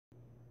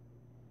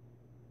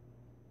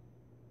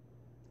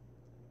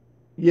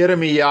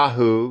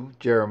Yirmiyahu,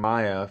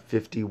 Jeremiah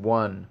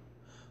 51.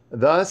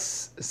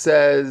 Thus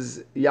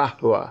says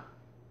Yahuwah,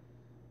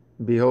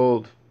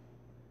 Behold,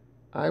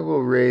 I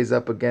will raise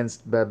up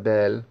against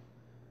Babel,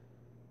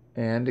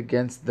 and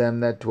against them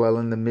that dwell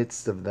in the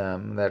midst of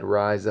them, that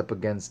rise up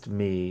against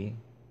me,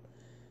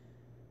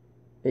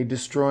 a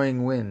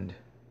destroying wind,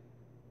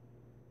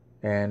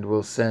 and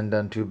will send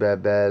unto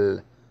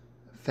Babel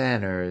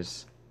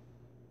fanners,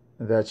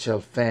 that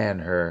shall fan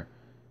her,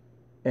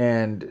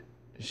 and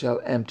shall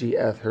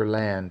emptieth her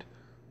land.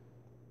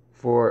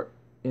 For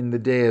in the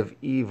day of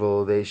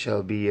evil they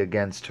shall be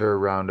against her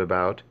round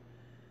about.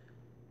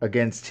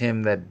 Against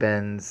him that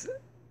bends,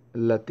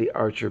 let the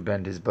archer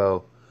bend his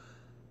bow,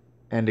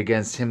 and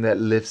against him that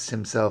lifts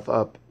himself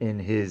up in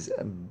his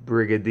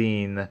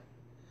brigadine.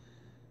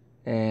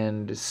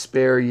 And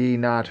spare ye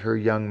not her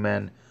young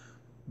men,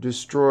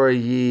 destroy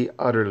ye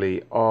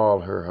utterly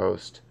all her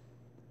host.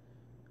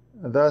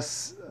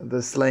 Thus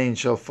the slain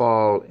shall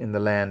fall in the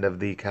land of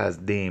the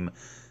Kasdim,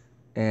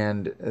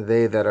 and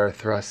they that are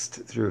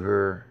thrust through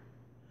her,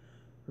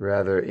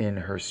 rather in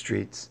her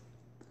streets.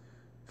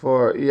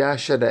 For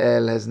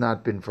Yashadael has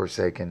not been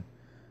forsaken,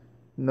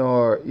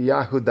 nor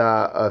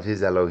Yahudah of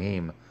his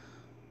Elohim,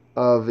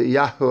 of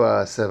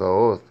Yahuwah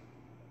Sevaoth,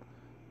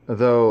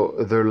 though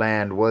their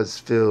land was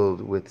filled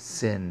with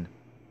sin,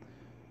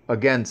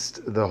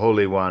 against the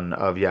Holy One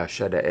of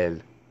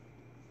Yashadael.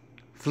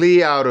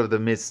 Flee out of the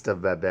midst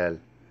of Babel,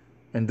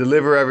 and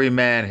deliver every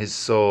man his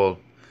soul.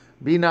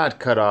 Be not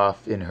cut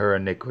off in her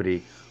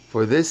iniquity,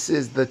 for this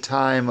is the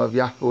time of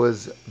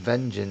Yahuwah's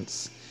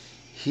vengeance.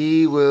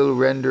 He will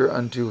render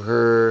unto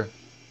her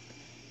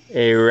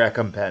a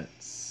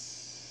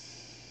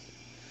recompense.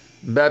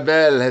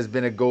 Babel has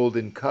been a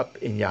golden cup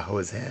in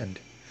Yahuwah's hand,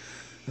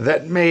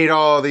 that made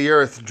all the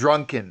earth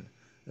drunken.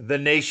 The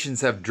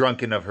nations have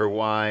drunken of her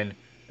wine,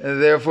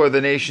 and therefore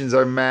the nations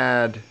are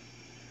mad.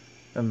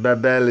 And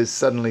Babel is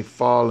suddenly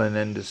fallen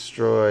and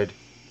destroyed.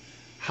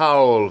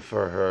 Howl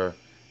for her,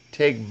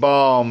 take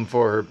balm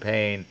for her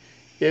pain,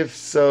 if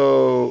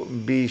so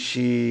be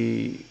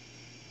she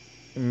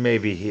may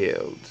be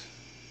healed.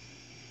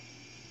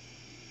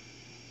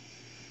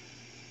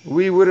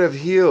 We would have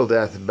healed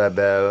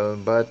Babel,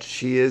 but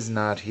she is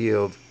not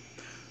healed.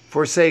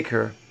 Forsake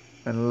her,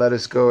 and let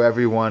us go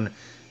every one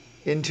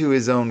into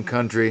his own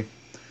country,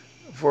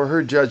 for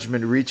her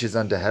judgment reaches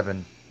unto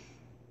heaven,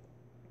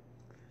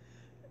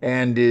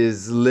 and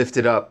is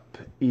lifted up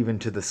even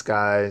to the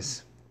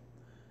skies.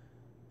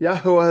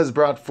 Yahuwah has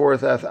brought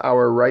forth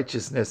our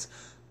righteousness.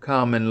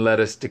 Come and let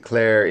us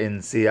declare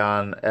in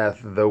Sion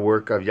the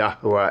work of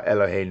Yahuwah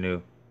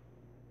Eloheinu.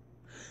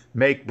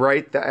 Make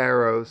bright the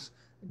arrows,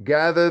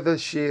 gather the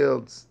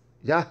shields.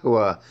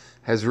 Yahuwah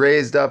has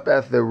raised up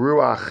the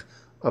Ruach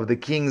of the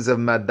kings of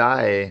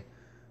Madai,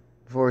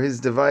 for his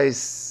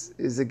device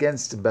is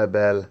against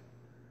Babel,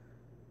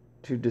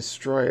 to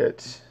destroy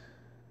it.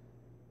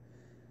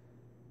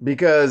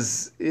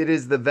 Because it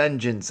is the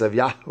vengeance of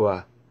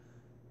Yahuwah,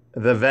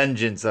 the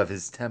vengeance of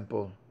his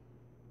temple.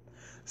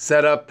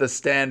 Set up the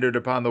standard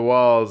upon the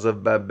walls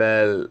of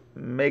Babel.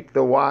 Make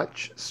the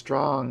watch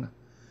strong.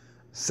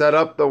 Set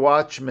up the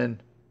watchmen.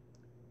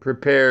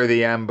 Prepare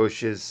the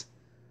ambushes.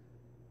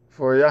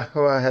 For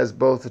Yahuwah has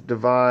both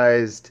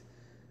devised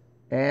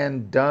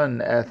and done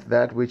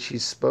that which he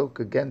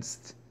spoke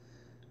against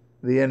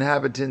the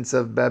inhabitants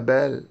of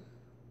Babel.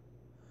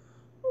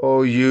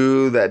 O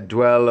you that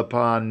dwell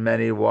upon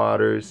many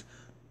waters,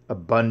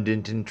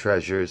 abundant in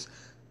treasures,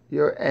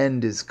 your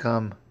end is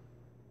come,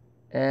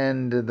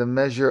 and the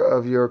measure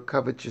of your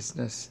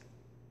covetousness.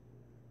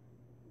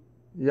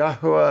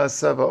 Yahuwah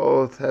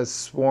Sabaoth has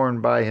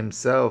sworn by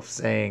himself,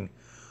 saying,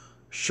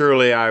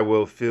 Surely I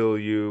will fill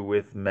you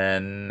with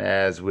men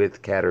as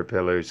with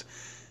caterpillars,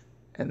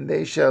 and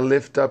they shall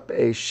lift up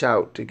a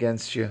shout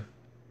against you.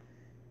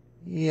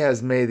 He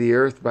has made the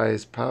earth by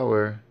his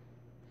power.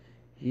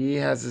 He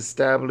has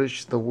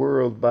established the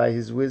world by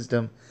his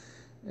wisdom,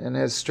 and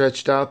has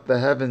stretched out the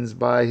heavens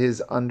by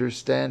his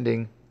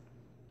understanding.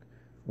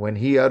 When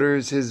he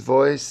utters his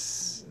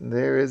voice,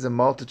 there is a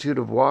multitude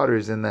of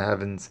waters in the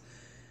heavens,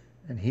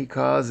 and he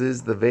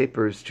causes the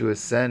vapors to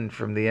ascend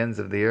from the ends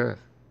of the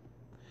earth.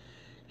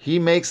 He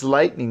makes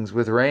lightnings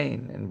with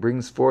rain, and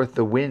brings forth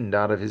the wind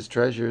out of his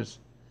treasures.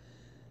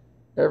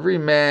 Every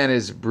man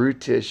is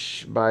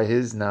brutish by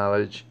his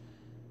knowledge.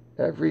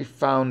 Every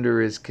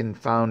founder is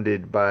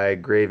confounded by a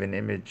graven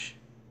image.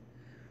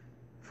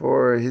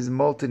 For his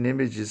molten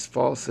image is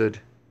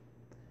falsehood,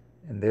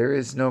 and there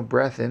is no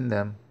breath in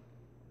them.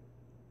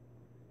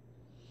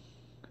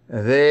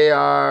 They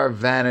are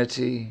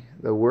vanity,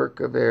 the work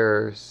of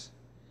errors.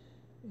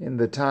 In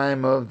the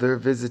time of their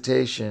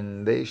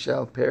visitation they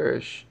shall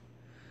perish.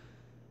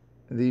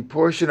 The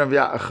portion of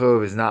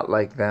Yaakov is not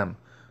like them,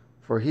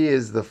 for he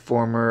is the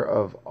former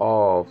of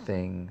all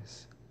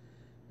things.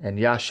 And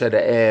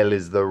Yashadael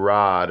is the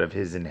rod of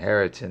his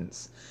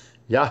inheritance.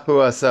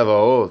 Yahuwah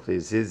Sabaoth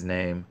is his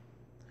name.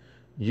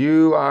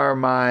 You are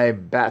my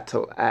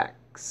battle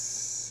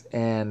axe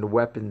and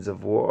weapons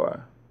of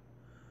war.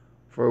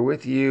 For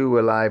with you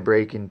will I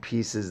break in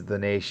pieces the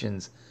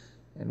nations,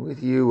 and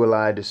with you will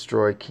I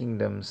destroy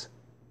kingdoms,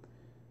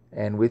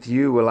 and with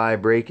you will I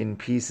break in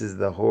pieces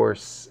the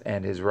horse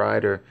and his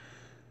rider,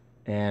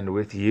 and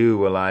with you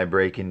will I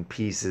break in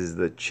pieces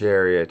the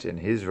chariot and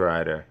his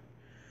rider.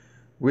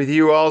 With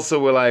you also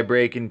will I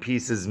break in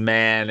pieces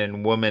man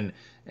and woman,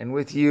 and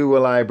with you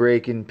will I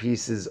break in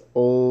pieces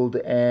old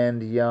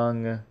and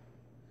young,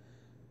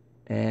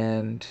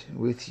 and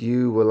with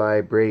you will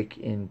I break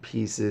in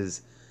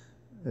pieces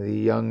the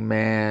young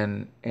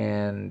man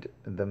and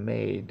the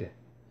maid.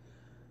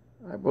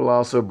 I will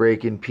also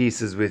break in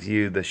pieces with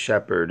you the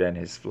shepherd and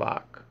his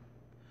flock.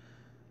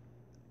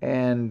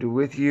 And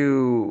with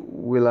you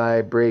will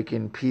I break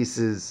in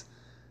pieces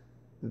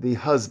the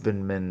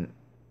husbandman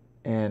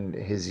and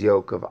his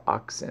yoke of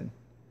oxen.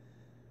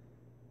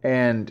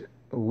 And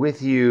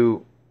with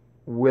you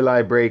will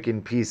I break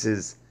in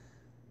pieces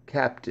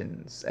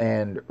captains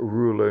and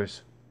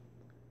rulers.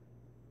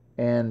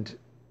 And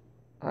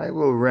I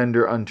will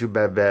render unto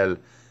Babel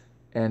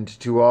and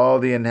to all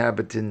the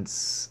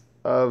inhabitants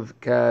of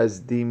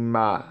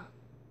Kasdimah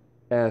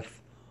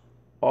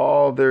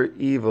all their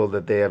evil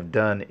that they have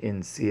done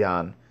in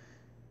Sion,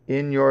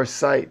 in your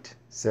sight,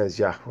 says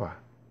Yahweh.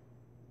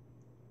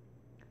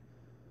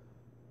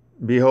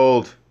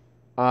 Behold,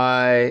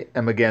 I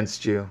am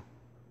against you,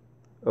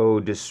 O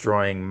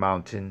destroying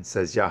mountain,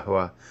 says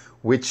Yahweh,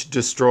 which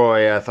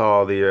destroyeth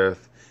all the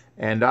earth.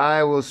 And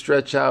I will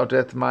stretch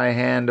out my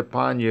hand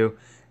upon you,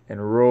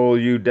 and roll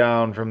you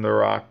down from the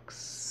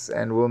rocks,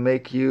 and will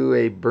make you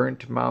a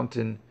burnt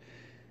mountain.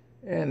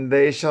 And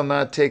they shall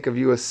not take of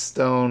you a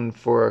stone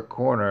for a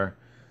corner,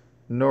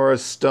 nor a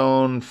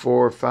stone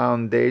for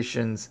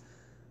foundations,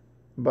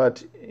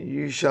 but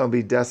you shall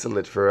be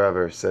desolate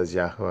forever, says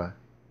Yahweh.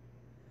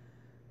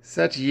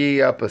 Set ye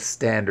up a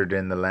standard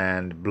in the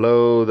land,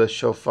 blow the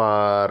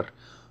shofar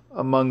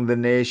among the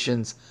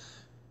nations,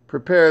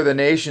 prepare the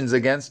nations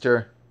against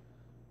her,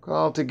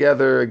 call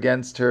together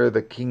against her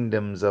the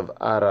kingdoms of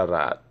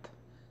Ararat,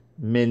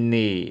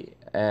 Minni,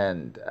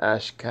 and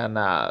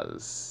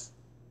Ashkenaz.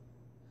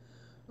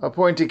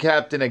 Appoint a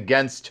captain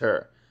against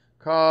her,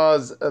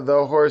 cause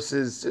the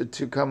horses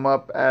to come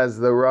up as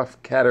the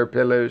rough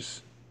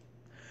caterpillars.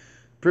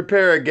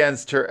 Prepare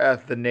against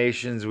her the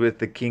nations with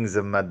the kings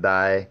of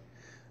Madai,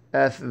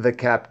 the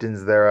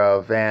captains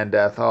thereof, and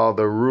all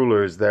the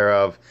rulers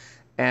thereof,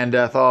 and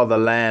all the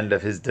land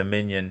of his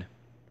dominion.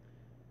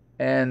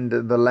 And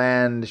the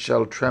land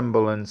shall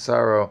tremble in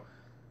sorrow,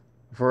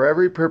 for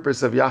every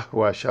purpose of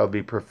Yahweh shall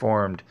be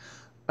performed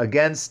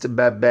against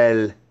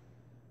Babel,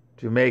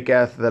 to make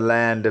the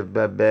land of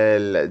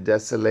Babel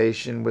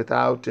desolation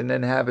without an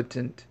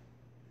inhabitant.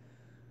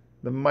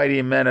 The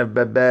mighty men of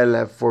Babel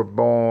have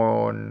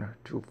forborne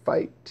to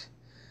fight.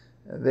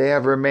 They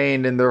have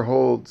remained in their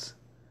holds.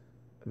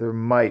 Their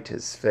might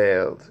has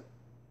failed.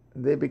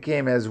 They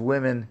became as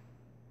women.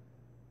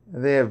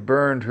 They have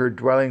burned her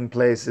dwelling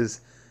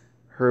places.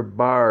 Her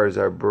bars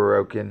are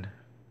broken.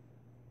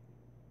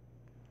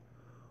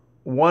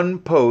 One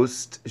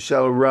post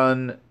shall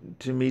run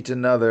to meet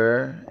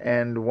another,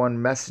 and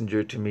one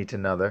messenger to meet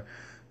another,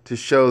 to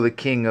show the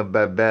king of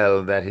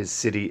Babel that his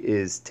city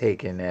is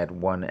taken at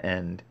one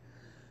end,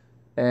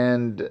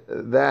 and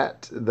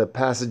that the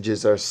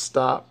passages are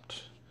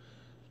stopped,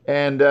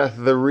 and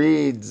the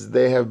reeds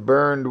they have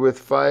burned with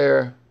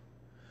fire,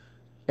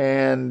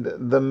 and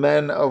the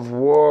men of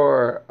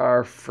war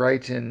are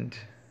frightened.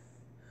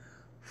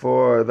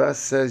 For thus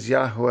says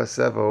Yahweh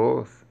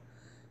Sebaoth,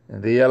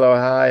 the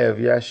Elohai of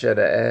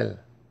Yeshadael,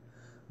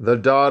 the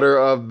daughter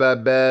of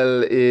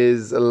Babel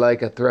is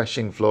like a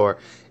threshing floor.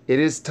 It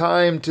is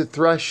time to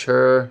thresh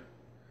her.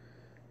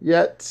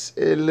 Yet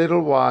a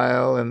little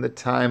while, and the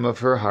time of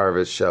her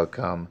harvest shall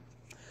come.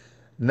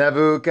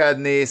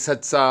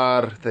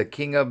 Nebuchadnezzar, the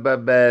king of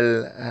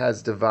Babel,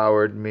 has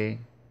devoured me.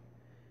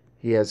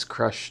 He has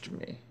crushed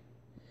me.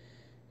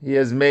 He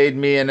has made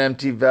me an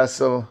empty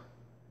vessel.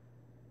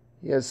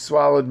 He has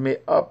swallowed me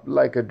up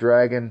like a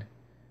dragon.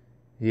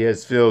 He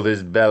has filled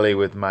his belly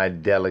with my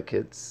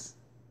delicates.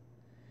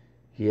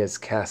 He has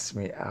cast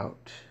me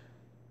out.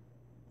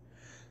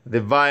 The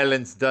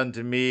violence done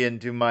to me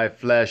and to my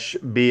flesh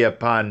be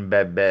upon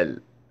Babel.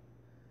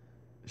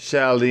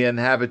 Shall the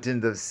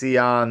inhabitant of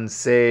Sion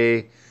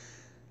say,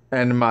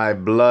 and my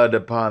blood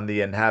upon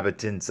the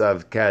inhabitants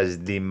of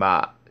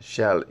Kasdimah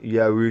shall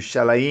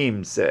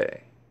Yerushalayim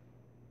say.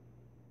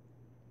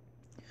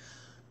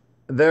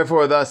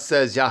 Therefore thus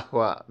says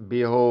Yahweh,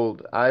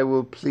 behold, I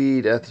will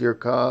plead your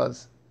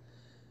cause,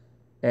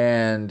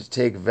 and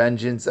take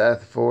vengeance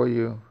for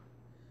you.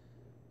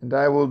 And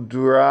I will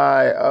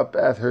dry up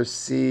her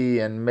sea,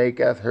 and make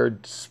her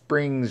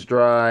springs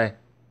dry.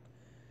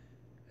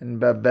 And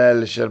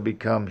Babel shall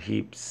become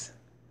heaps,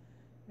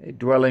 a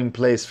dwelling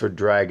place for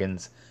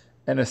dragons,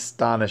 an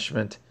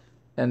astonishment,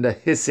 and a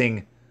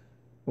hissing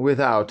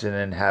without an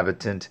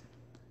inhabitant.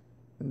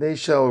 They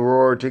shall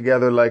roar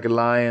together like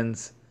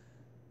lions,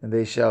 and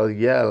they shall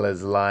yell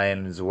as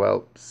lions'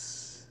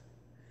 whelps.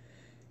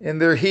 In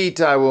their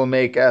heat I will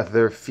make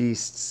their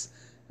feasts,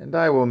 and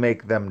I will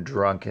make them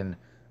drunken,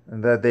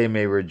 that they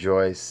may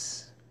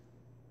rejoice.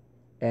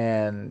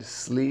 and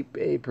sleep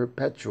a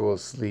perpetual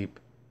sleep,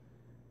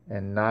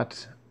 and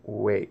not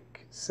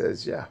wake,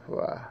 says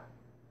Yahuwah.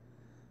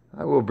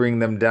 I will bring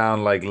them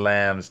down like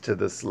lambs to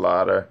the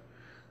slaughter,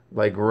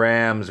 like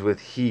rams with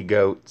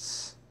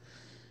he-goats.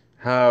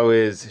 How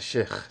is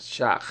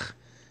Shach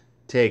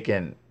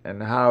taken,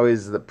 and how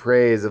is the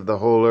praise of the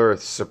whole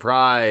earth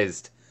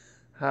surprised?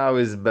 How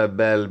is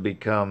Babel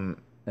become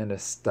an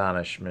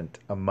astonishment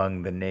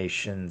among the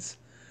nations?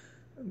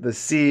 The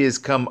sea is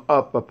come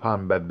up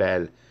upon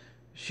Babel.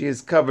 She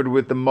is covered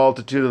with the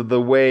multitude of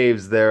the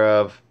waves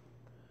thereof.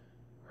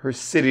 Her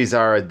cities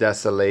are a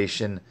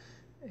desolation,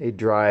 a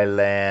dry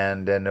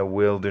land and a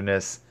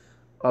wilderness,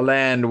 a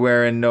land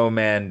wherein no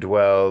man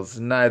dwells,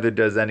 neither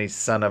does any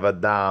son of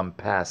Adam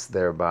pass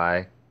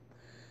thereby.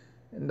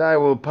 And I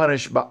will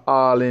punish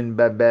Baal in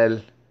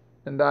Babel,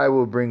 and I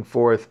will bring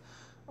forth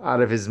out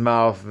of his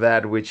mouth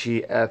that which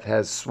he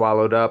has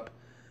swallowed up,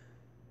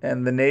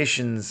 and the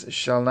nations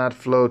shall not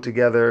flow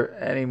together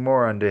any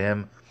more unto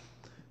him.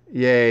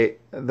 Yea,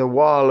 the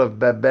wall of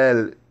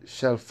Babel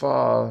shall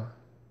fall.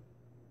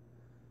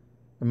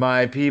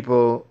 My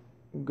people,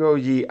 go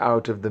ye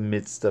out of the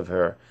midst of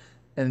her,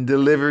 and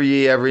deliver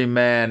ye every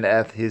man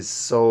at his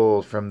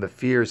soul from the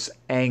fierce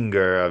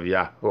anger of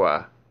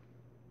Yahuwah.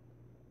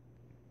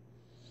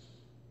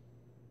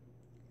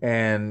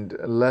 And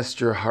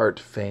lest your heart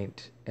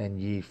faint,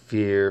 and ye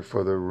fear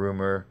for the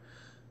rumor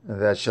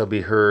that shall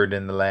be heard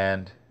in the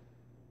land.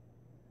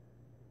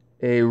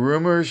 A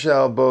rumor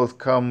shall both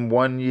come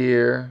 1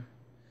 year,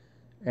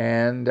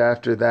 and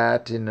after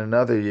that in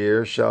another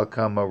year shall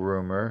come a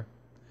rumor,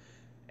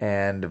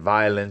 and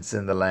violence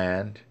in the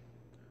land,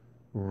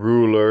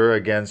 ruler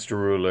against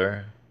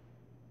ruler.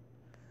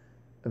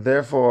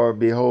 Therefore,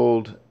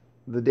 behold,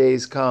 the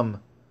days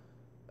come,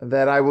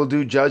 that I will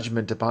do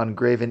judgment upon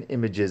graven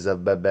images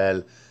of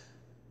Babel,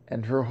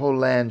 and her whole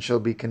land shall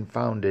be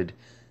confounded,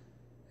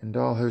 and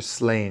all her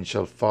slain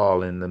shall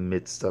fall in the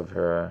midst of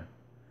her.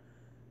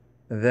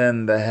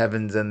 Then the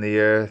heavens and the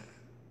earth,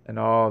 and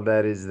all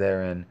that is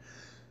therein,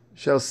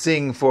 shall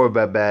sing for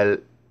Babel,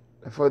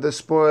 for the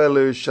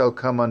spoilers shall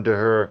come unto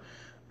her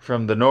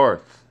from the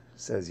north,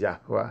 says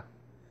Yahuwah.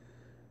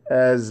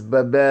 As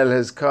Babel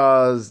has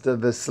caused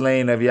the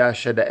slain of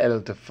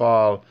Yashadael to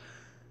fall,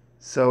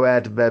 so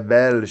at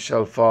Babel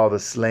shall fall the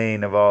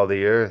slain of all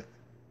the earth.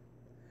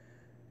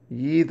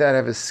 Ye that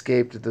have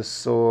escaped the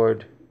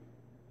sword,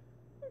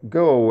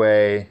 go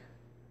away,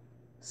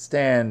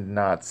 stand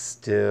not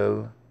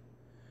still.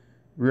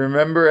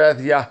 Remembereth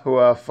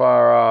Yahuwah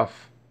far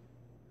off,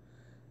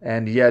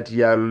 and yet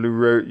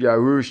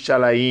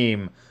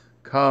Yerushalayim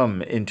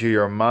come into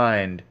your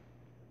mind.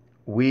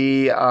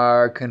 We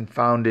are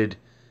confounded,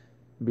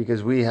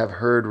 because we have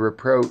heard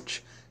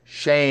reproach.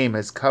 Shame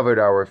has covered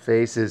our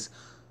faces,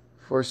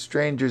 for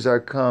strangers are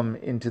come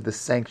into the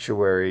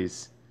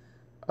sanctuaries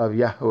of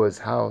Yahuwah's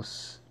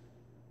house.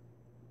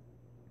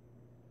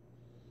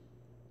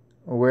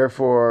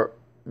 Wherefore,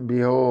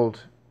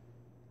 behold,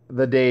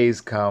 the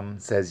days come,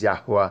 says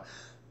Yahuwah,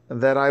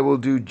 that I will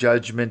do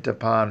judgment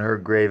upon her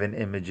graven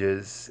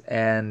images,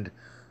 and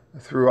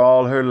through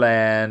all her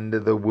land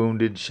the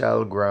wounded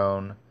shall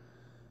groan.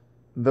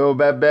 Though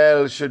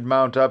Babel should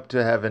mount up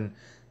to heaven,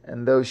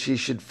 and though she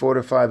should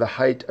fortify the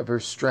height of her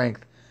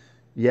strength,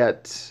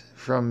 yet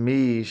from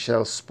me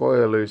shall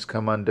spoilers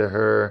come unto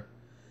her,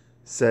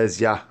 says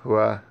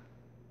Yahuwah.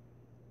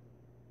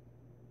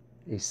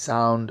 A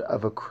sound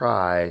of a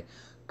cry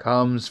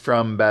comes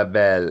from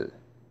Babel,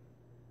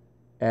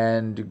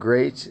 and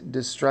great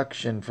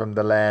destruction from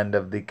the land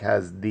of the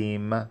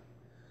Kasdim,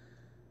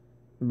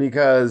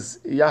 because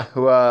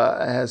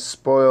Yahuwah has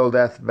spoiled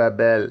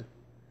Babel,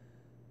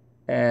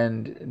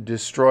 and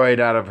destroyed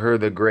out of her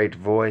the great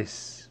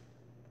voice.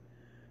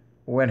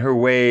 When her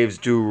waves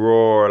do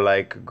roar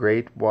like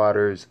great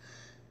waters,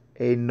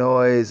 a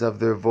noise of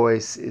their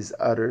voice is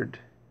uttered,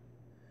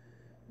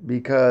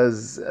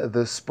 because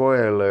the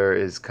spoiler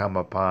is come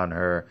upon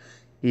her,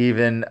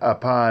 even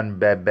upon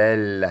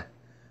Babel,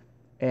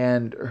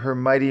 and her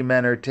mighty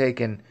men are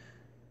taken.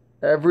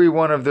 Every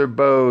one of their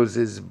bows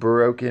is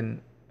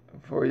broken,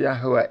 for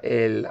Yahuwah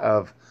El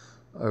of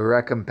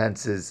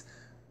recompenses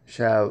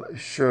shall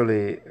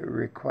surely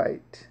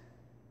requite.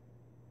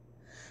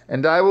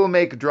 And I will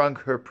make drunk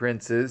her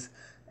princes,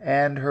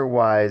 and her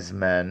wise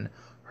men,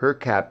 her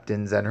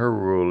captains, and her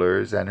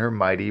rulers, and her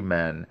mighty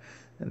men,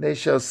 and they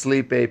shall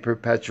sleep a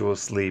perpetual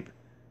sleep,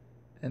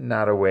 and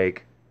not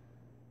awake,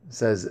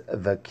 says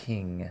the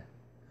King,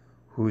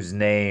 whose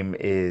name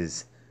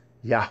is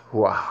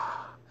Yahuwah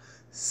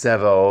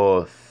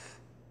Sevaoth.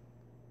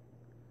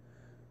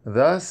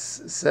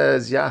 Thus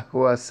says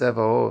Yahuwah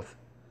Sevaoth,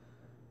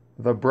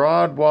 the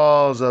broad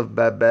walls of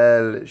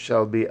Babel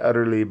shall be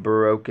utterly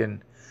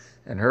broken,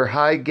 and her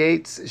high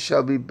gates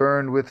shall be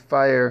burned with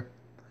fire,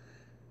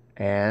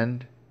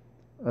 and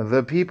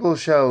the people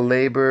shall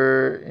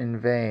labor in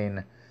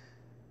vain,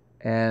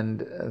 and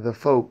the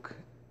folk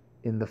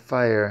in the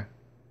fire,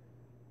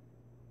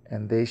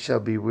 and they shall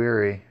be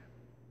weary.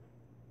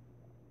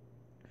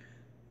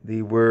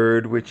 The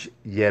word which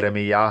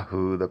Jeremiah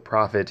the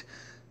prophet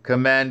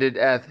commanded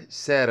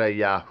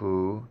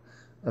Serayahu,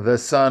 the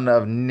son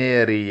of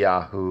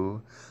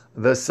Neriyahu,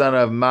 the son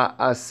of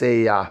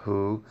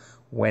Maaseyahu,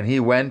 when he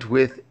went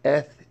with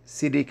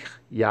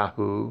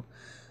Sidikyahu,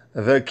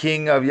 the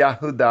king of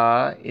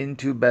Yahudah,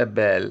 into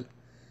Babel,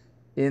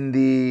 in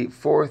the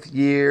 4th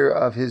year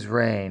of his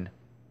reign.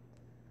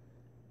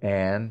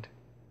 And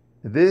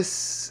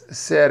this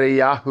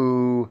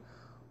Serayahu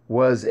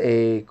was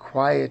a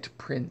quiet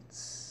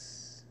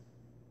prince.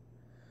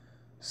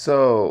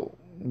 So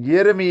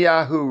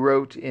Yirmiyahu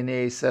wrote in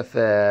a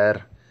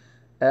sefer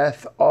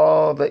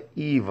all the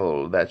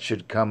evil that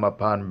should come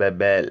upon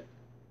Babel,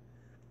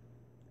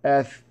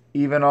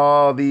 even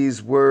all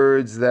these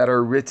words that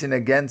are written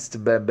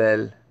against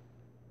Babel.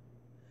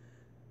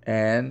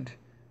 And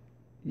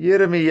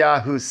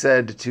Yirmiyahu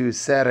said to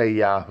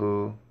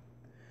Serayahu,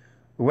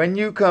 when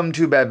you come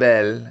to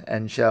Babel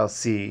and shall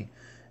see,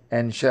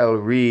 and shall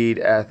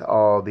read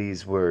all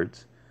these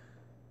words,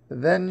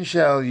 then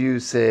shall you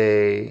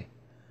say,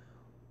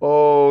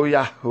 O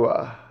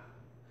Yahuwah,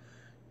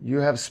 you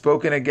have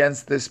spoken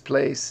against this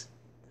place,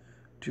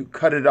 to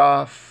cut it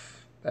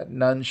off, that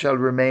none shall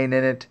remain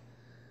in it,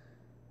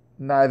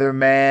 neither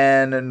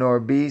man nor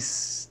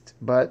beast,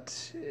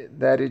 but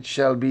that it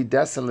shall be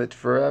desolate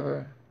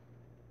forever.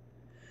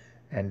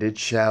 And it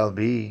shall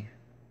be,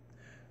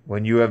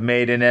 when you have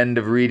made an end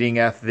of reading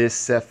this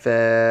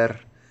sefer,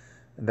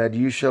 that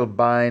you shall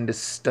bind a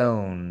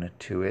stone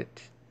to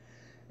it,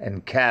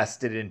 and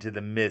cast it into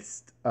the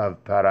midst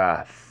of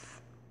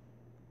Parath.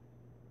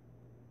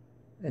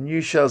 And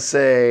you shall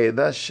say,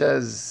 thus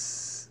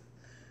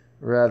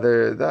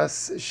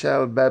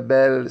shall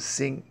Babel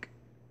sink,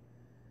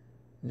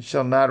 and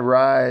shall not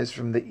rise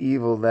from the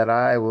evil that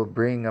I will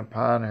bring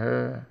upon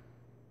her,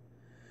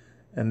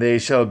 and they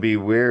shall be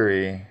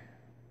weary.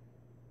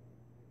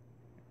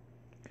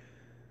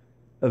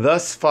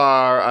 Thus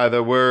far are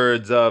the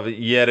words of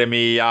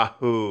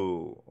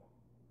Yirmiyahu.